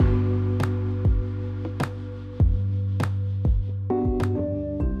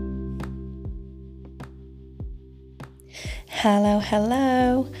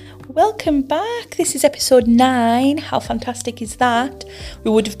Hello. Welcome back. This is episode 9. How fantastic is that? We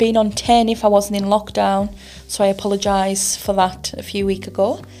would have been on 10 if I wasn't in lockdown. So I apologise for that a few weeks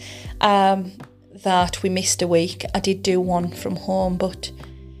ago. That we missed a week. I did do one from home, but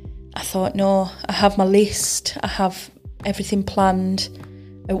I thought, no, I have my list. I have everything planned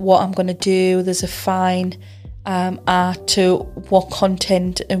at what I'm going to do. There's a fine art to what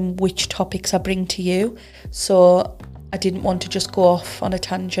content and which topics I bring to you. So I didn't want to just go off on a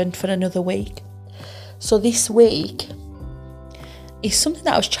tangent for another week. So this week is something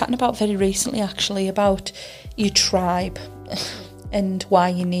that I was chatting about very recently, actually, about your tribe and why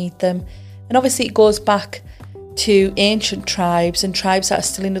you need them. And obviously it goes back to ancient tribes and tribes that are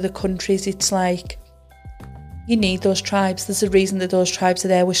still in other countries. It's like, you need those tribes. There's a reason that those tribes are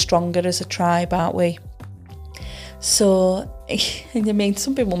there. We're stronger as a tribe, aren't we? So, I mean,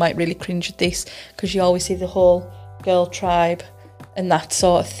 some people might really cringe at this because you always see the whole girl tribe and that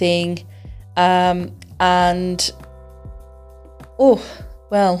sort of thing. Bear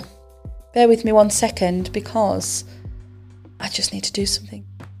with me 1 second because I just need to do something.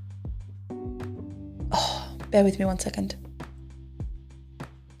 Bear with me 1 second.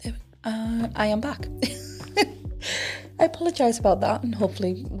 I am back. I apologise about that, and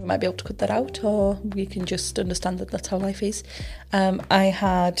hopefully we might be able to cut that out, or we can just understand that that's how life is. I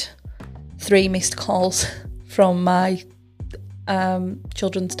had 3 missed calls from my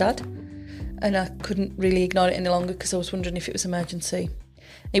children's dad, and I couldn't really ignore it any longer because I was wondering if it was emergency.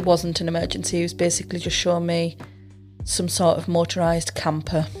 It wasn't an emergency. He was basically just showing me some sort of motorised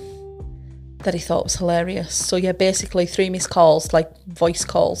camper that he thought was hilarious. So yeah, basically 3 missed calls, like voice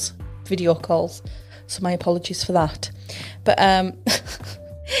calls, video calls. So my apologies for that. But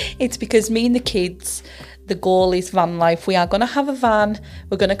it's because me and the kids, the goal is van life. We are going to have a van,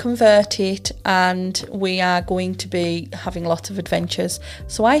 we're going to convert it, and we are going to be having lots of adventures.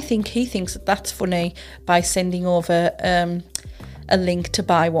 So I think he thinks that that's funny by sending over a link to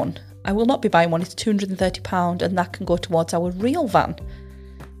buy one. I will not be buying one. It's £230 and that can go towards our real van.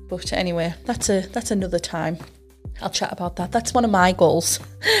 But anyway, that's another time. I'll chat about that. That's one of my goals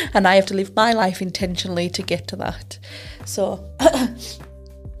and I have to live my life intentionally to get to that. So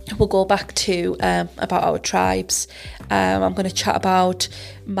we'll go back to about our tribes. I'm going to chat about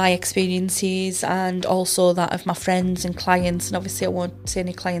my experiences and also that of my friends and clients. And obviously I won't say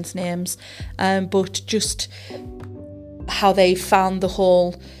any clients' names, but just how they found the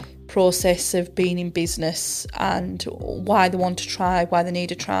whole process of being in business and why they want a tribe, why they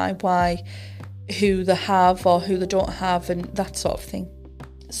need a tribe, who they have or who they don't have, and that sort of thing.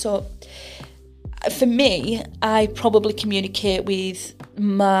 So for me, I probably communicate with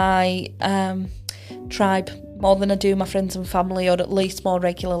my tribe more than I do my friends and family, or at least more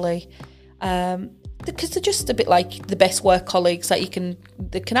regularly, because they're just a bit like the best work colleagues that you can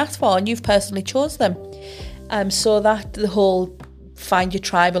ask for, and you've personally chose them. So that the whole find your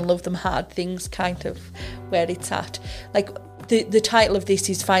tribe and love them hard things kind of where it's at. Like the title of this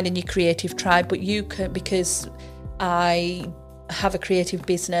is Finding Your Creative Tribe, but you can, because I have a creative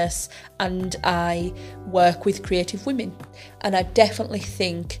business and I work with creative women, and I definitely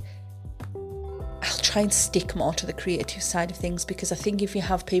think I'll try and stick more to the creative side of things, because I think if you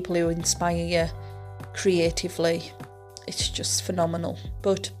have people who inspire you creatively, it's just phenomenal.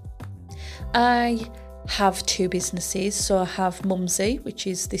 But I have 2 businesses. So I have Mumsy, which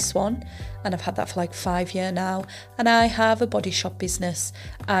is this one, and I've had that for like 5 years now, and I have a body shop business,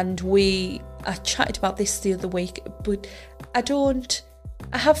 and I chatted about this the other week, but I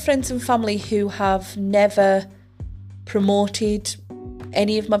have friends and family who have never promoted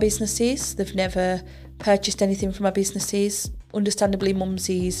any of my businesses. They've never purchased anything from my businesses. Understandably,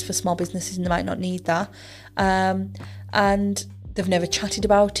 Mumsy's for small businesses and they might not need that, and they've never chatted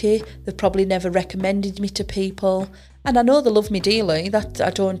about it. They've probably never recommended me to people. And I know they love me dearly, that I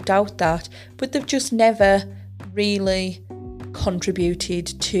don't doubt that. But they've just never really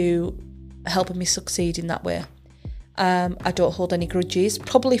contributed to helping me succeed in that way. I don't hold any grudges.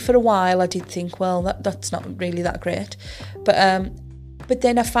 Probably for a while I did think, well, that's not really that great. But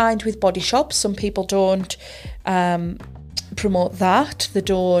then I find with body shops, some people don't promote that, they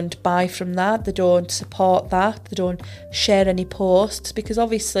don't buy from that, they don't support that, they don't share any posts, because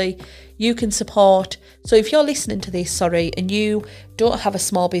obviously you can support. So if you're listening to this, and you don't have a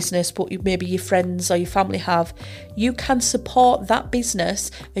small business, but maybe your friends or your family have, you can support that business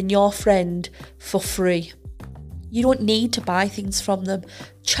and your friend for free. You don't need to buy things from them.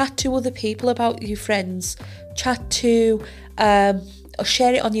 Chat to other people about your friends. Chat to or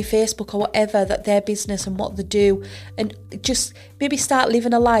share it on your Facebook or whatever, that their business and what they do, and just maybe start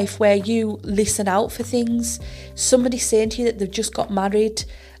living a life where you listen out for things. Somebody saying to you that they've just got married,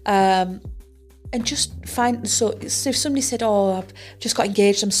 and just find, so if somebody said, oh, I've just got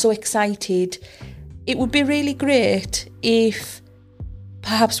engaged, I'm so excited, it would be really great if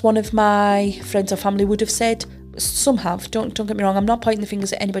perhaps one of my friends or family would have said, some have, don't get me wrong, I'm not pointing the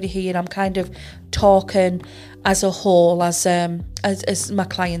fingers at anybody here, I'm kind of talking as a whole, as my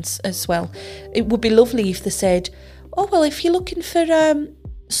clients as well. It would be lovely if they said, oh, well, if you're looking for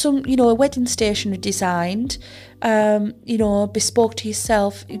some, a wedding stationery designed, bespoke to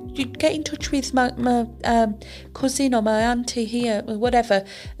yourself, you get in touch with my cousin or my auntie here, or whatever,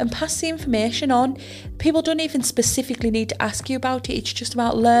 and pass the information on. People don't even specifically need to ask you about it. It's just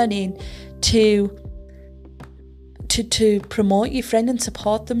about learning to promote your friend and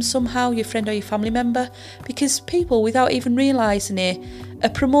support them somehow, your friend or your family member, because people, without even realising it, are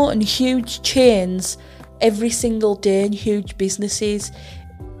promoting huge chains every single day and huge businesses.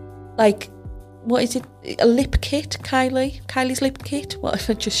 Like, what is it? A lip kit, Kylie's lip kit. Well,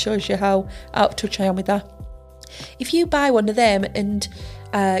 it just shows you how out of touch I am with that. If you buy one of them and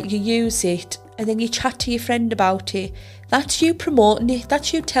you use it, and then you chat to your friend about it, that's you promoting it.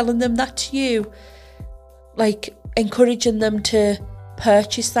 That's you telling them. That's you, like, encouraging them to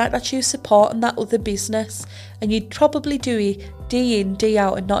purchase that. That's you supporting that other business, and you'd probably do it day in, day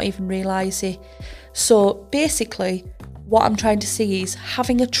out and not even realise it. So basically what I'm trying to see is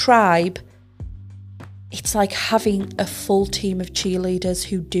having a tribe. It's like having a full team of cheerleaders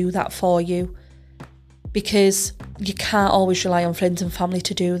who do that for you, because you can't always rely on friends and family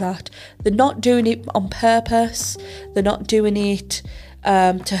to do that. They're not doing it on purpose. They're not doing it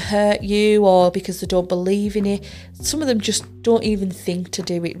to hurt you or because they don't believe in it. Some of them just don't even think to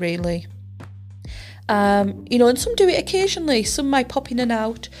do it, really. And some do it occasionally. Some might pop in and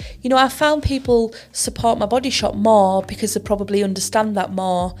out. I found people support my Body Shop more because they probably understand that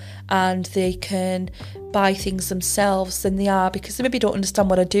more, and they can buy things themselves than they are because they maybe don't understand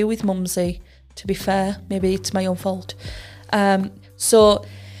what I do with Mumsy, to be fair. Maybe it's my own fault. So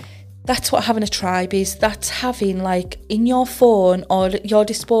that's what having a tribe is. That's having, like, in your phone or your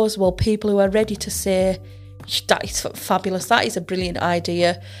disposable, people who are ready to say, that is fabulous, that is a brilliant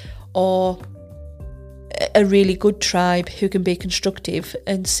idea, or a really good tribe who can be constructive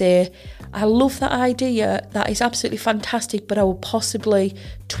and say, I love that idea, that is absolutely fantastic, but I will possibly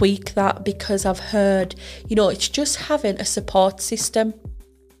tweak that because I've heard. It's just having a support system.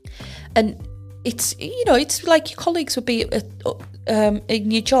 And it's like your colleagues would be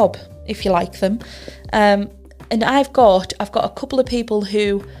in your job, if you like them. And I've got a couple of people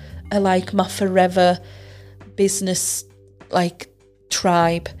who are like my forever business, like,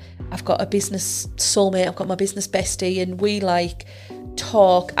 tribe. I've got a business soulmate, I've got my business bestie, and we, like,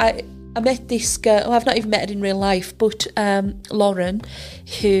 talk. I met this girl, I've not even met her in real life, but Lauren,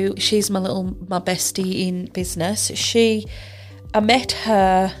 she's my bestie in business. I met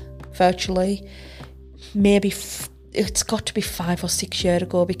her virtually maybe it's got to be 5 or 6 years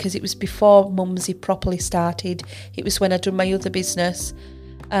ago, because it was before Mumsy properly started. It was when I'd done my other business,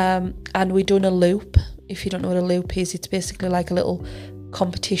 and we'd done a loop. If you don't know what a loop is, it's basically like a little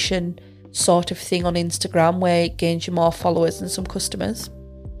competition sort of thing on Instagram where it gains you more followers and some customers.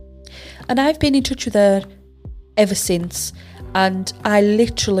 And I've been in touch with her ever since, and I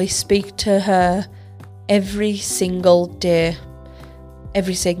literally speak to her every single day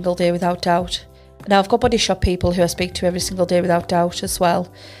without doubt. Now, I've got Body Shop people who I speak to every single day without doubt as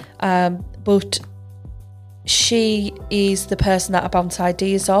well, but she is the person that I bounce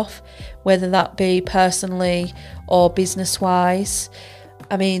ideas off, whether that be personally or business-wise.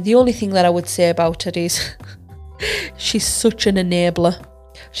 I mean, the only thing that I would say about her is she's such an enabler.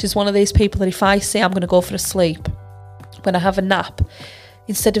 She's one of these people that if I say I'm going to go for a sleep, when I have a nap,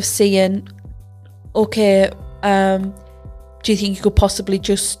 instead of saying, okay, do you think you could possibly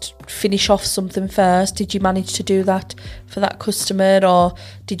just finish off something first? Did you manage to do that for that customer? Or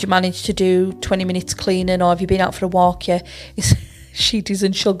did you manage to do 20 minutes cleaning? Or have you been out for a walk yet? She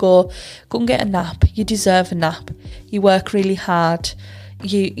doesn't. She'll go and get a nap. You deserve a nap. You work really hard.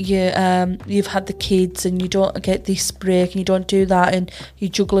 You've had the kids and you don't get this break and you don't do that and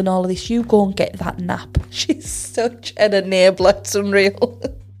you're juggling all of this. You go and get that nap. She's such an enabler. It's unreal.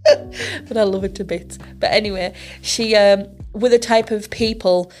 But I love it to bits. But anyway, we're the type of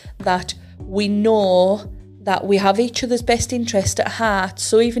people that we know that we have each other's best interest at heart.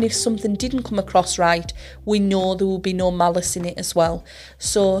 So even if something didn't come across right, we know there will be no malice in it as well.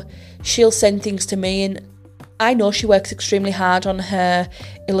 So she'll send things to me, and I know she works extremely hard on her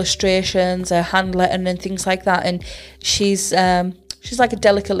illustrations, her hand lettering and things like that. And she's she's like a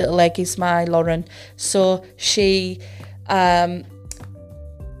delicate little egg, is my Lauren. So she,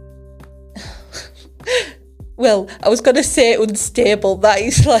 well, I was going to say unstable. That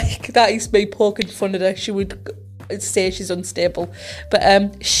is me poking fun at her. She would say she's unstable.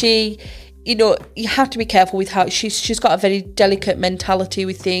 But she, you know, you have to be careful with how she's got a very delicate mentality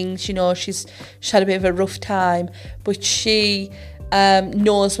with things. You know, she's had a bit of a rough time, but she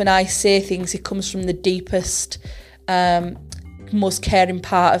knows when I say things, it comes from the deepest, most caring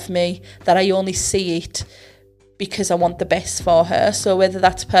part of me, that I only see it because I want the best for her. So whether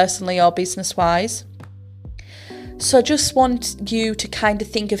that's personally or business-wise. So I just want you to kind of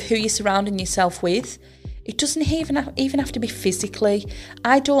think of who you're surrounding yourself with. It doesn't even have to be physically.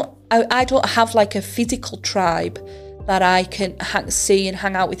 I don't have like a physical tribe that I can see and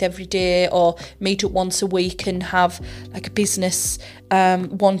hang out with every day, or meet up once a week and have like a business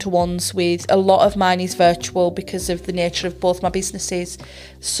one-to-ones with. A lot of mine is virtual because of the nature of both my businesses.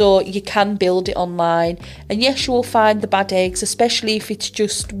 So you can build it online. And yes, you will find the bad eggs, especially if it's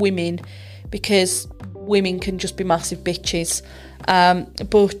just women, because women can just be massive bitches.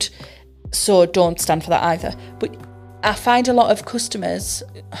 But so don't stand for that either. But I find a lot of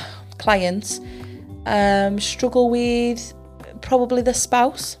clients struggle with probably the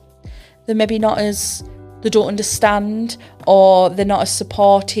spouse. They don't understand, or they're not as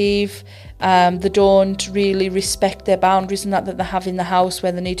supportive. They don't really respect their boundaries and that they have in the house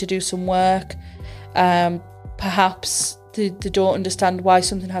where they need to do some work. Perhaps they don't understand why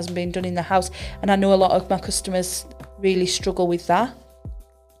something hasn't been done in the house. And I know a lot of my customers really struggle with that.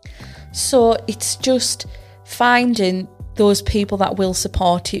 So it's just finding those people that will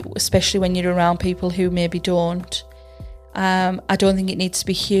support you, especially when you're around people who maybe don't. I don't think it needs to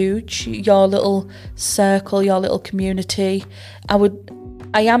be huge. Your little circle, your little community.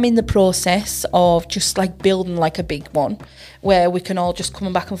 I am in the process of just like building like a big one where we can all just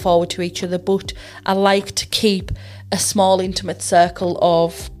come back and forward to each other. But I like to keep a small, intimate circle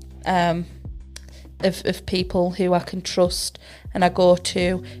of people who I can trust and I go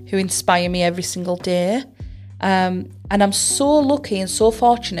to, who inspire me every single day. And I'm so lucky and so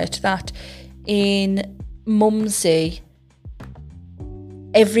fortunate that in Mumsy,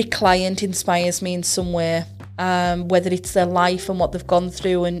 every client inspires me in some way, whether it's their life and what they've gone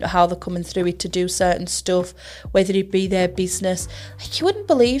through and how they're coming through it to do certain stuff, whether it be their business. Like, you wouldn't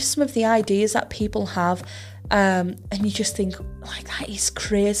believe some of the ideas that people have. And you just think, like, that is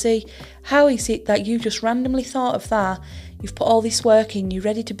crazy. How is it that you just randomly thought of that? You've put all this work in, you're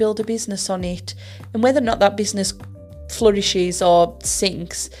ready to build a business on it. And whether or not that business flourishes or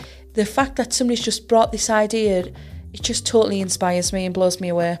sinks, the fact that somebody's just brought this idea, it just totally inspires me and blows me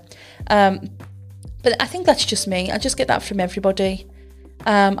away. But I think that's just me. I just get that from everybody.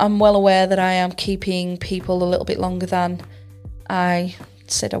 I'm well aware that I am keeping people a little bit longer than I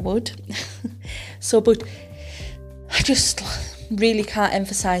said I would. But I just really can't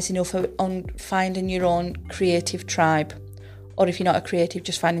emphasise enough on finding your own creative tribe. Or if you're not a creative,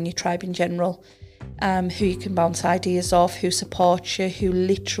 just finding your tribe in general. Who you can bounce ideas off, who supports you, who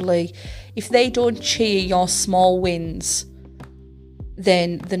literally, if they don't cheer your small wins,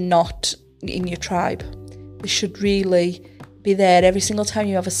 then they're not in your tribe. They should really be there every single time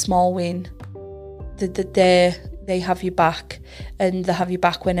you have a small win. They have you back, and they have you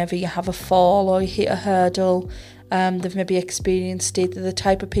back whenever you have a fall or you hit a hurdle. They've maybe experienced it. They're the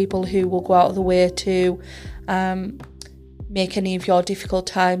type of people who will go out of the way to make any of your difficult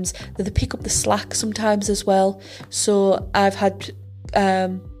times. They pick up the slack sometimes as well. So I've had,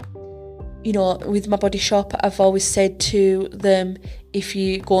 with my body shop, I've always said to them, if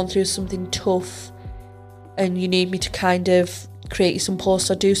you're going through something tough and you need me to kind of create you some posts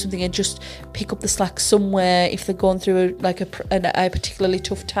or do something and just pick up the slack somewhere, if they're going through a particularly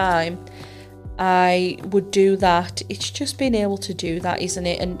tough time, I would do that. It's just being able to do that, isn't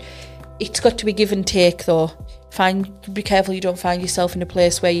it? And it's got to be give and take, though. Be careful you don't find yourself in a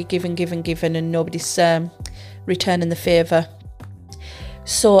place where you're giving and nobody's returning the favour.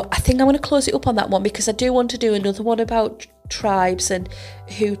 So I think I'm going to close it up on that one, because I do want to do another one about tribes and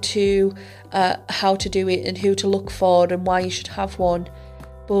how to do it and who to look for and why you should have one.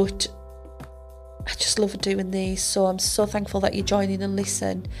 But I just love doing these, so I'm so thankful that you join in and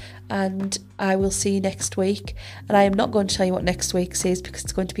listen, and I will see you next week. And I am not going to tell you what next week's is, because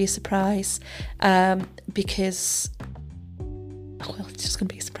it's going to be a surprise, because it's just going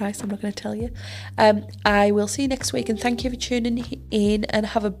to be a surprise. I'm not going to tell you. I will see you next week, and thank you for tuning in, and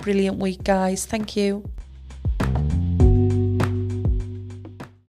have a brilliant week, guys. Thank you.